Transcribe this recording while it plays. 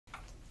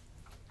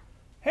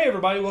Hey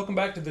everybody, welcome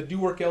back to the Do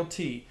Work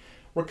LT.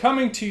 We're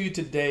coming to you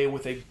today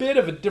with a bit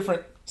of a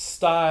different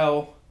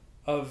style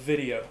of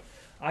video.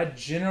 I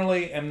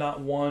generally am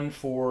not one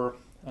for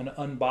an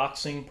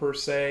unboxing per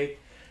se,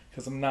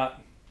 because I'm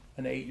not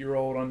an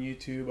 8-year-old on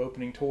YouTube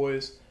opening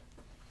toys.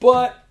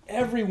 But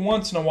every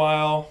once in a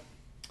while,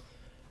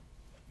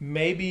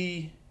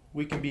 maybe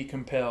we can be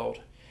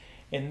compelled.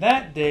 And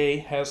that day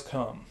has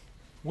come.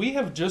 We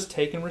have just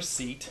taken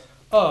receipt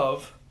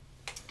of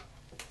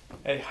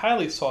a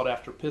highly sought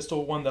after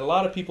pistol, one that a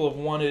lot of people have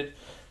wanted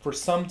for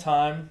some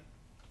time,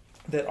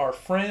 that our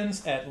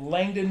friends at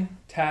Langdon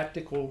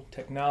Tactical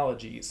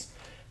Technologies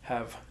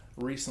have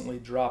recently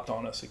dropped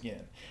on us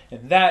again.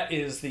 And that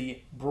is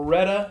the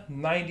Beretta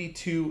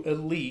 92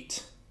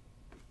 Elite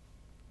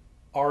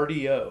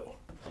RDO.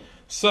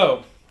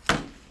 So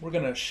we're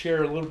going to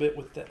share a little bit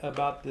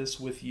about this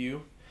with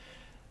you.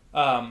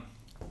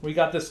 We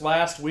got this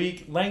last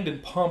week. Langdon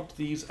pumped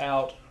these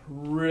out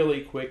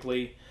really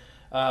quickly.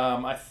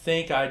 I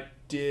think I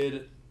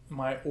did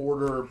my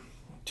order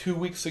 2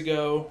 weeks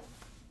ago,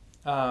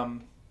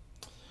 and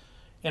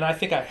I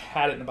think I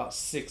had it in about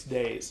 6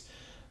 days.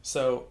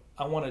 So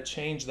I want to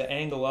change the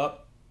angle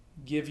up,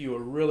 give you a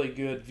really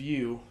good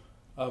view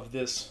of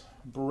this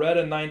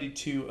Beretta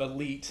 92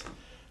 Elite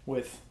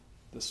with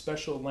the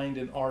special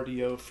Langdon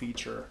RDO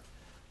feature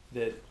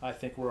that I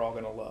think we're all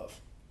going to love.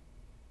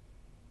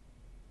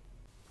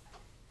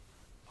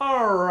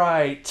 All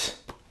right,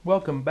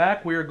 welcome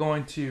back. We are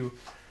going to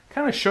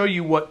kind of show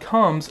you what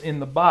comes in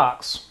the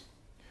box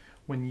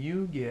when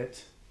you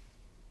get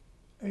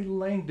a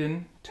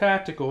Langdon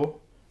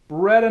Tactical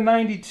Beretta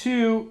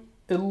 92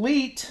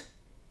 Elite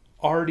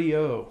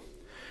RDO.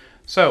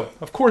 So,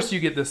 of course,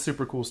 you get this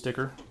super cool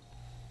sticker.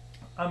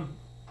 I'm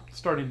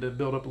starting to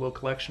build up a little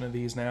collection of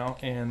these now,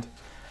 and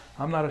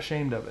I'm not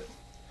ashamed of it.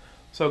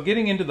 So,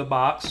 getting into the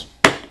box,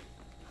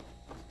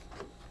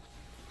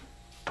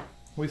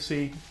 we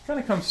see kind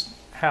of comes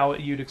how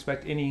you'd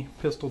expect any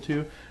pistol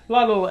to. A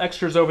lot of little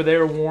extras over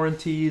there,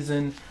 warranties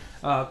and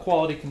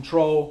quality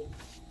control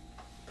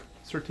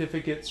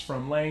certificates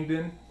from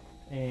Langdon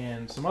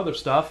and some other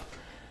stuff.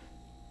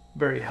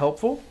 Very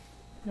helpful.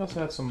 You also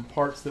have some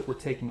parts that were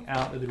taken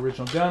out of the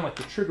original gun, like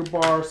the trigger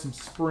bar, some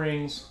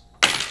springs,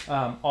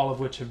 all of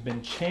which have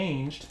been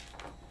changed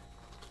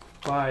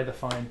by the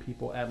fine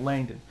people at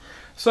Langdon.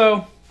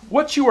 So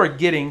what you are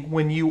getting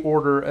when you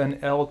order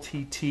an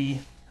LTT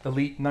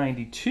Elite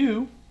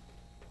 92,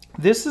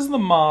 this is the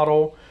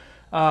model.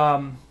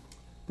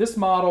 This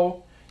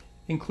model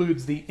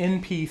includes the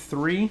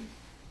NP3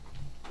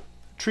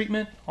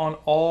 treatment on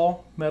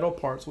all metal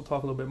parts. We'll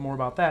talk a little bit more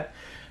about that.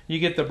 You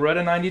get the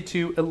Beretta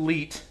 92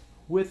 Elite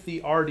with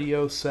the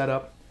RDO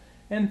setup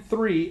and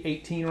 3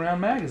 18-round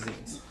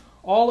magazines,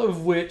 all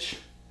of which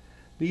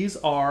these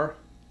are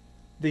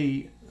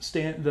the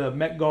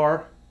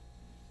Metgar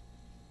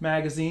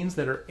magazines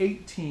that are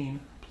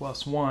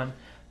 18+1.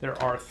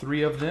 There are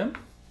 3 of them.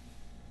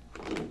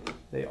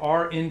 They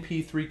are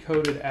NP3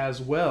 coated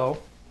as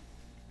well,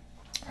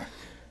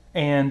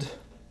 and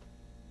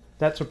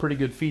that's a pretty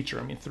good feature.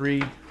 I mean,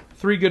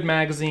 three good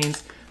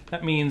magazines.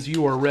 That means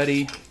you are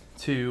ready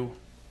to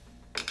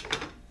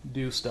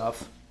do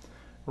stuff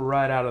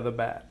right out of the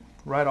bat,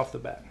 right off the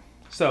bat.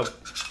 So,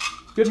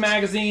 good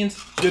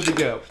magazines, good to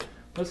go.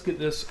 Let's get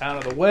this out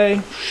of the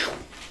way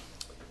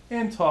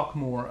and talk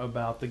more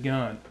about the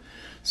gun.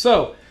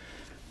 So,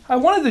 I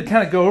wanted to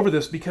kind of go over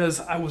this because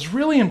I was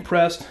really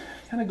impressed,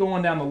 kind of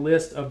going down the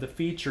list of the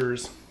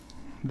features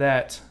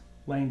that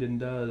Langdon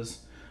does,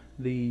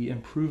 the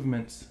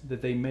improvements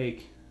that they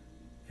make,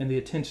 and the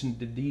attention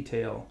to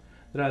detail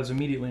that I was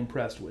immediately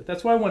impressed with.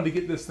 That's why I wanted to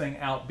get this thing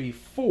out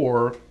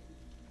before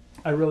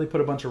I really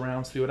put a bunch of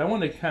rounds through it. I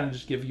wanted to kind of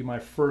just give you my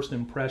first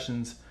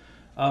impressions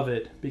of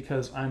it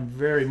because I'm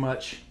very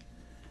much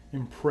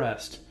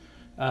impressed.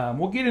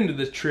 We'll get into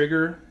the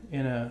trigger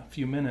in a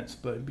few minutes,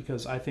 but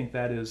because I think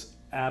that is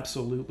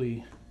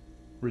absolutely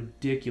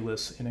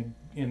ridiculous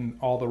in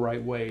all the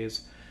right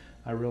ways.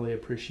 I really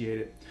appreciate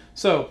it.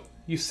 So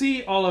you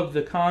see all of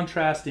the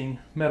contrasting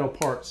metal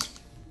parts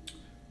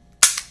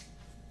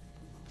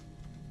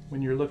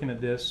when you're looking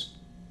at this,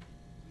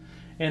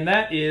 and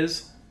that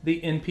is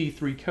the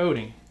NP3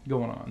 coating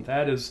going on.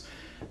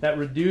 That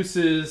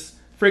reduces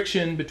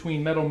friction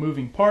between metal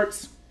moving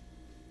parts,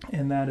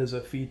 and that is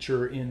a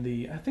feature in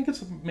the, I think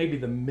it's maybe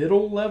the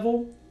middle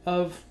level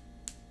of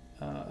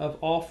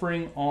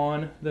offering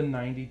on the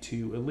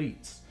 92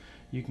 Elites.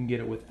 You can get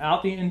it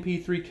without the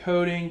NP3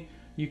 coating.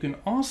 You can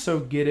also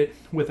get it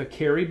with a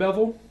carry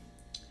bevel.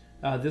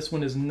 This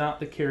one is not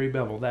the carry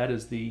bevel. That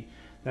is the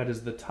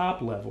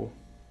top level.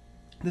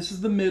 This is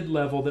the mid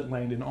level that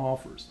Langdon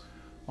offers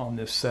on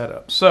this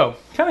setup. So,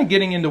 kind of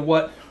getting into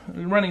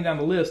running down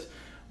the list,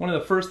 one of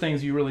the first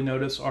things you really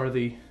notice are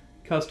the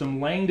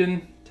custom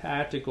Langdon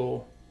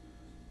Tactical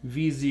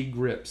VZ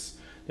grips.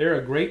 They're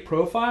a great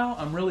profile.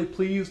 I'm really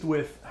pleased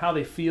with how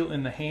they feel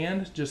in the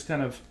hand, just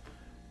kind of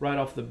right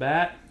off the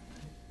bat.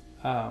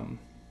 I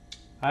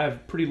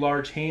have pretty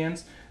large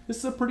hands. This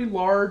is a pretty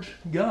large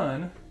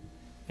gun,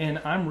 and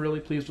I'm really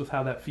pleased with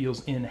how that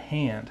feels in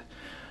hand.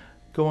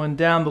 Going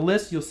down the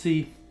list, you'll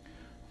see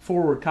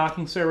forward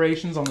cocking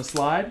serrations on the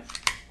slide,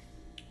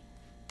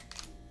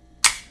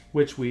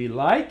 which we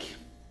like.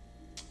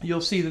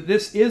 You'll see that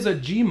this is a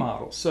G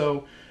model,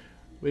 so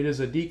it is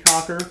a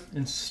decocker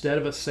instead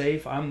of a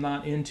safe. I'm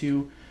not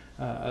into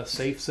a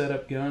safe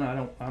setup gun. I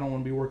don't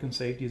want to be working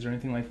safeties or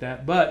anything like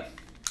that. But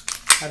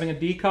having a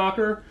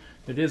decocker,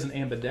 it is an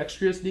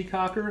ambidextrous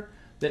decocker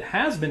that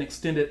has been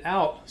extended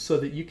out so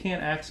that you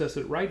can access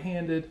it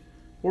right-handed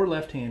or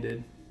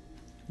left-handed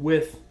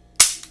with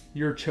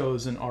your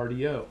chosen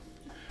RDO.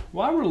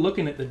 While we're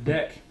looking at the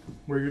deck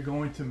where you're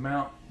going to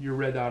mount your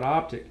red dot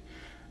optic,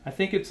 I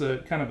think it's a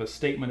kind of a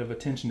statement of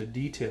attention to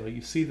detail.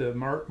 You see the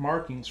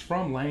markings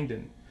from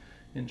Langdon,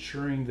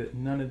 ensuring that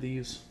none of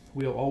these,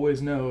 we'll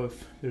always know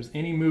if there's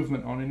any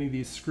movement on any of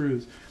these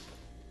screws.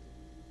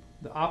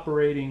 The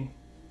operating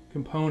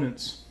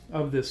components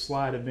of this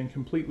slide have been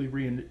completely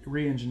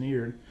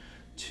re-engineered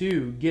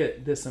to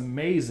get this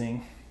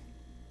amazing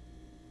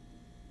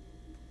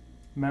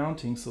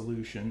mounting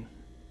solution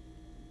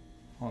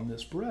on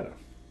this Beretta.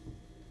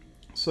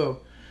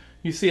 So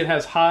you see it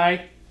has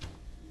high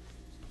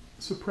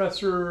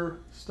suppressor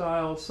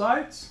style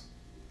sights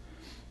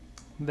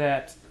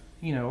that,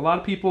 you know, a lot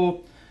of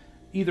people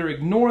either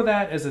ignore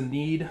that as the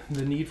need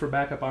for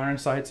backup iron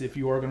sights. If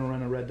you are going to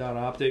run a red dot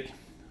optic,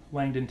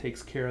 Langdon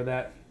takes care of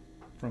that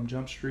from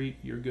Jump Street.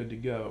 You're good to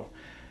go.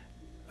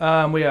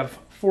 We have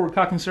forward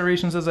cocking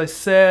serrations, as I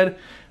said.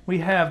 We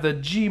have the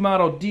G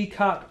model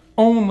decock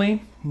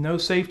only, no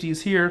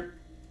safeties here.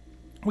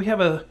 We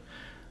have a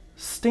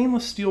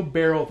stainless steel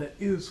barrel that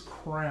is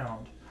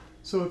crowned.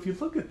 So if you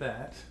look at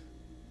that,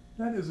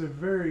 that is a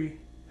very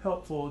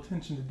helpful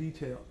attention to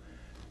detail.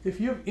 If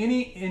you have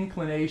any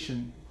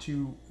inclination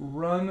to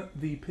run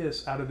the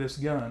piss out of this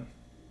gun,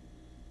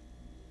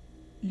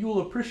 you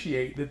will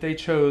appreciate that they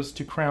chose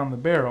to crown the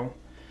barrel.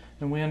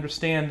 And we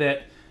understand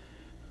that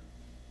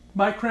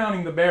by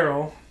crowning the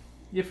barrel,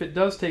 if it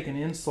does take an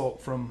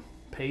insult from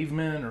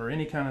pavement or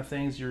any kind of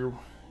things you're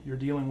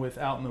dealing with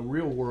out in the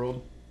real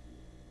world,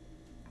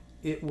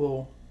 it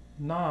will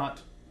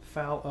not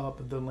foul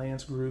up the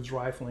Lance Grooves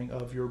rifling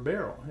of your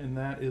barrel, and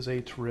that is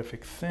a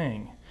terrific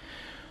thing.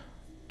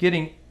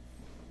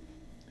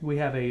 We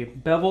have a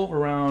bevel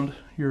around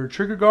your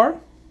trigger guard.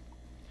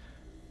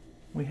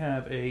 We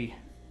have a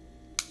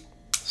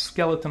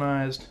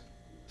skeletonized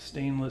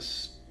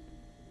stainless,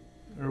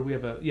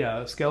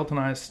 a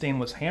skeletonized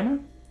stainless hammer.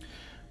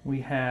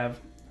 We have,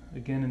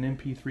 again, an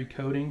MP3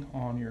 coating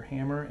on your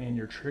hammer and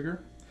your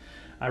trigger.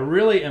 I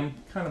really am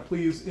kind of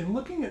pleased in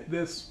looking at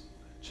this.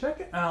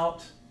 Check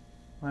out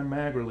my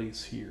mag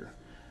release here.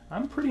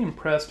 I'm pretty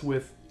impressed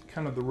with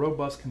kind of the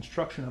robust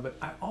construction of it.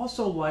 I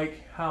also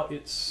like how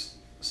it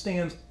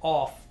stands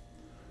off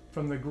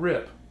from the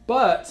grip,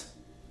 but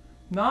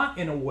not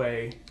in a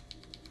way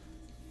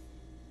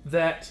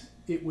that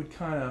it would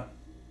kind of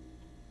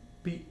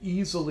be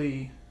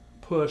easily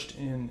pushed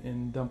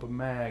and dump a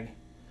mag.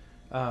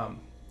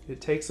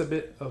 It takes a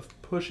bit of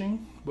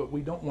pushing, but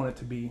we don't want it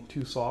to be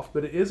too soft.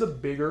 But it is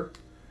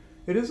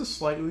a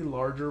slightly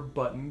larger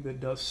button that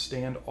does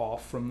stand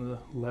off from the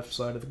left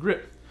side of the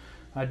grip.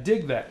 I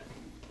dig that.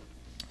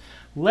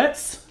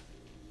 Let's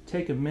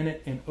take a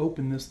minute and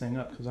open this thing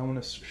up because I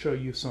want to show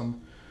you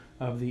some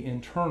of the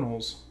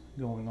internals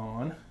going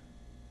on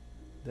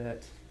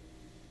that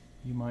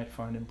you might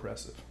find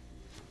impressive.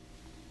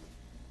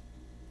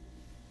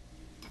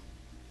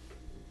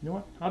 You know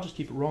what? I'll just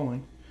keep it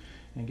rolling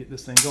and get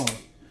this thing going.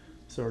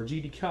 So our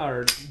G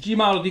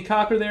model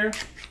decocker there.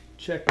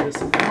 Check this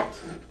out.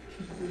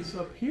 Keep this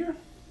up here.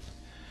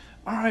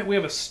 All right, we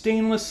have a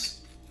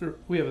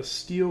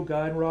steel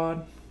guide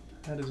rod.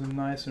 That is a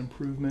nice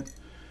improvement.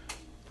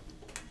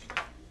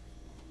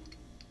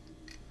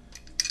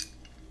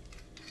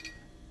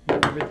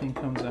 And everything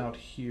comes out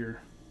here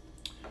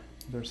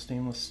with our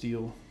stainless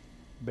steel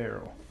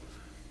barrel.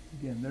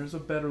 Again, there's a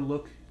better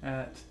look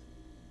at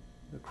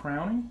the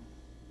crowning.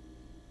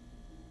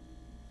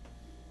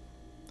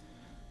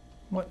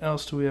 What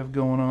else do we have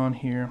going on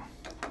here?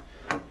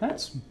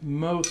 That's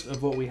most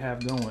of what we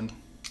have going.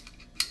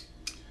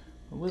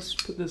 Well, let's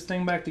put this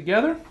thing back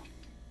together.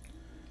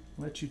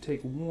 Let you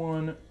take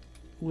one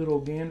little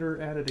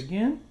gander at it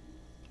again.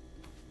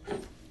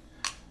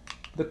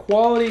 The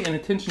quality and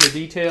attention to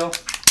detail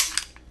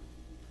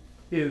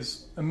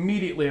is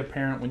immediately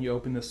apparent when you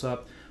open this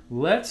up.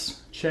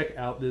 Let's check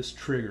out this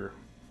trigger.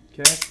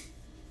 Okay.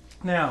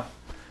 Now,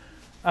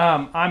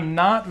 I'm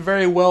not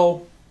very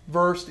well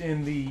versed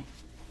in the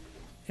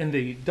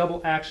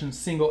double action,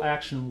 single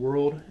action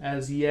world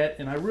as yet,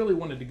 and I really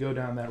wanted to go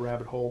down that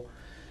rabbit hole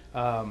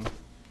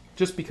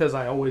just because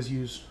I always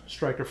use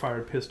striker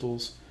fired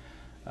pistols.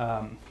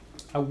 I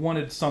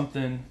wanted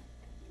something,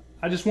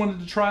 I just wanted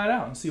to try it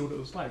out and see what it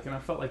was like, and I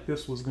felt like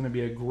this was going to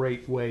be a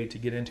great way to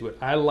get into it.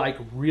 I like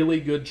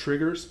really good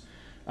triggers.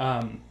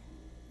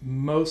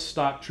 Most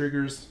stock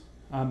triggers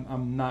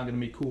I'm not going to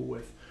be cool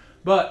with,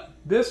 but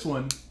this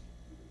one,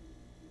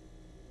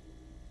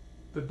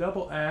 the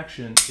double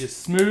action is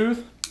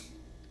smooth,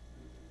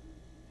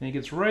 and it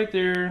gets right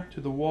there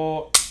to the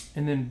wall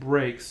and then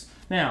brakes.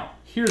 Now,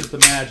 here's the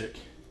magic.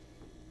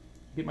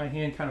 Get my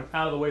hand kind of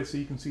out of the way so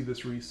you can see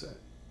this reset.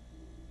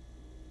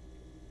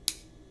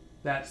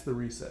 That's the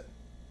reset.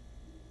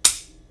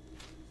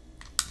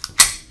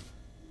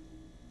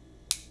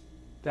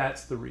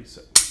 That's the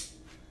reset.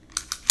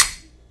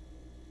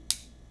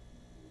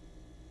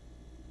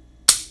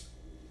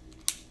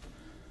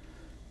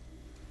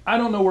 I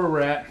don't know where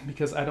we're at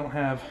because I don't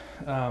have,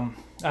 I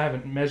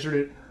haven't measured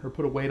it or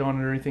put a weight on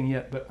it or anything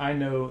yet, but I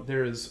know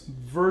there is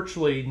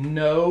virtually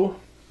no,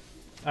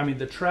 I mean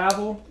the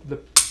travel, the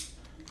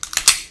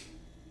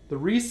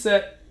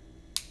reset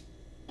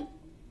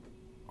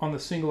on the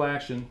single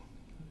action,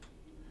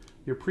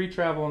 your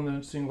pre-travel on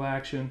the single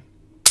action,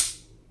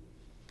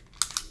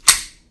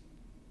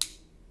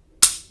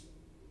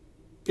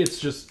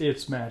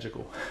 it's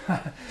magical.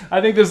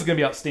 I think this is going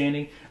to be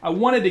outstanding. I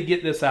wanted to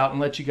get this out and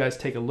let you guys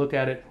take a look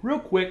at it real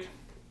quick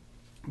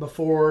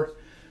before,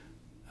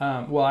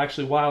 well,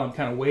 actually, while I'm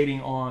kind of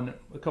waiting on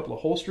a couple of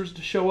holsters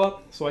to show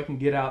up so I can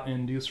get out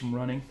and do some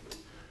running.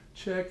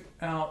 Check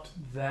out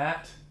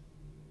that.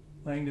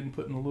 Langdon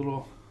putting a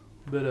little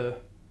bit of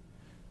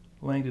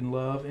Langdon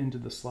love into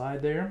the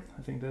slide there.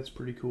 I think that's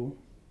pretty cool.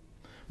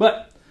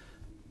 But,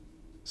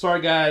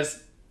 sorry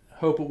guys,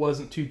 hope it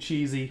wasn't too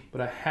cheesy,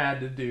 but I had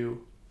to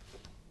do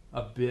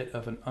a bit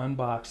of an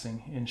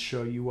unboxing and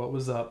show you what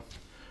was up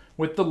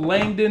with the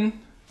Langdon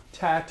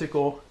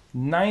Tactical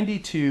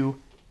 92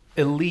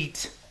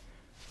 Elite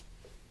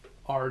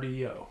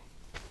RDO.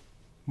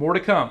 More to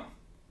come.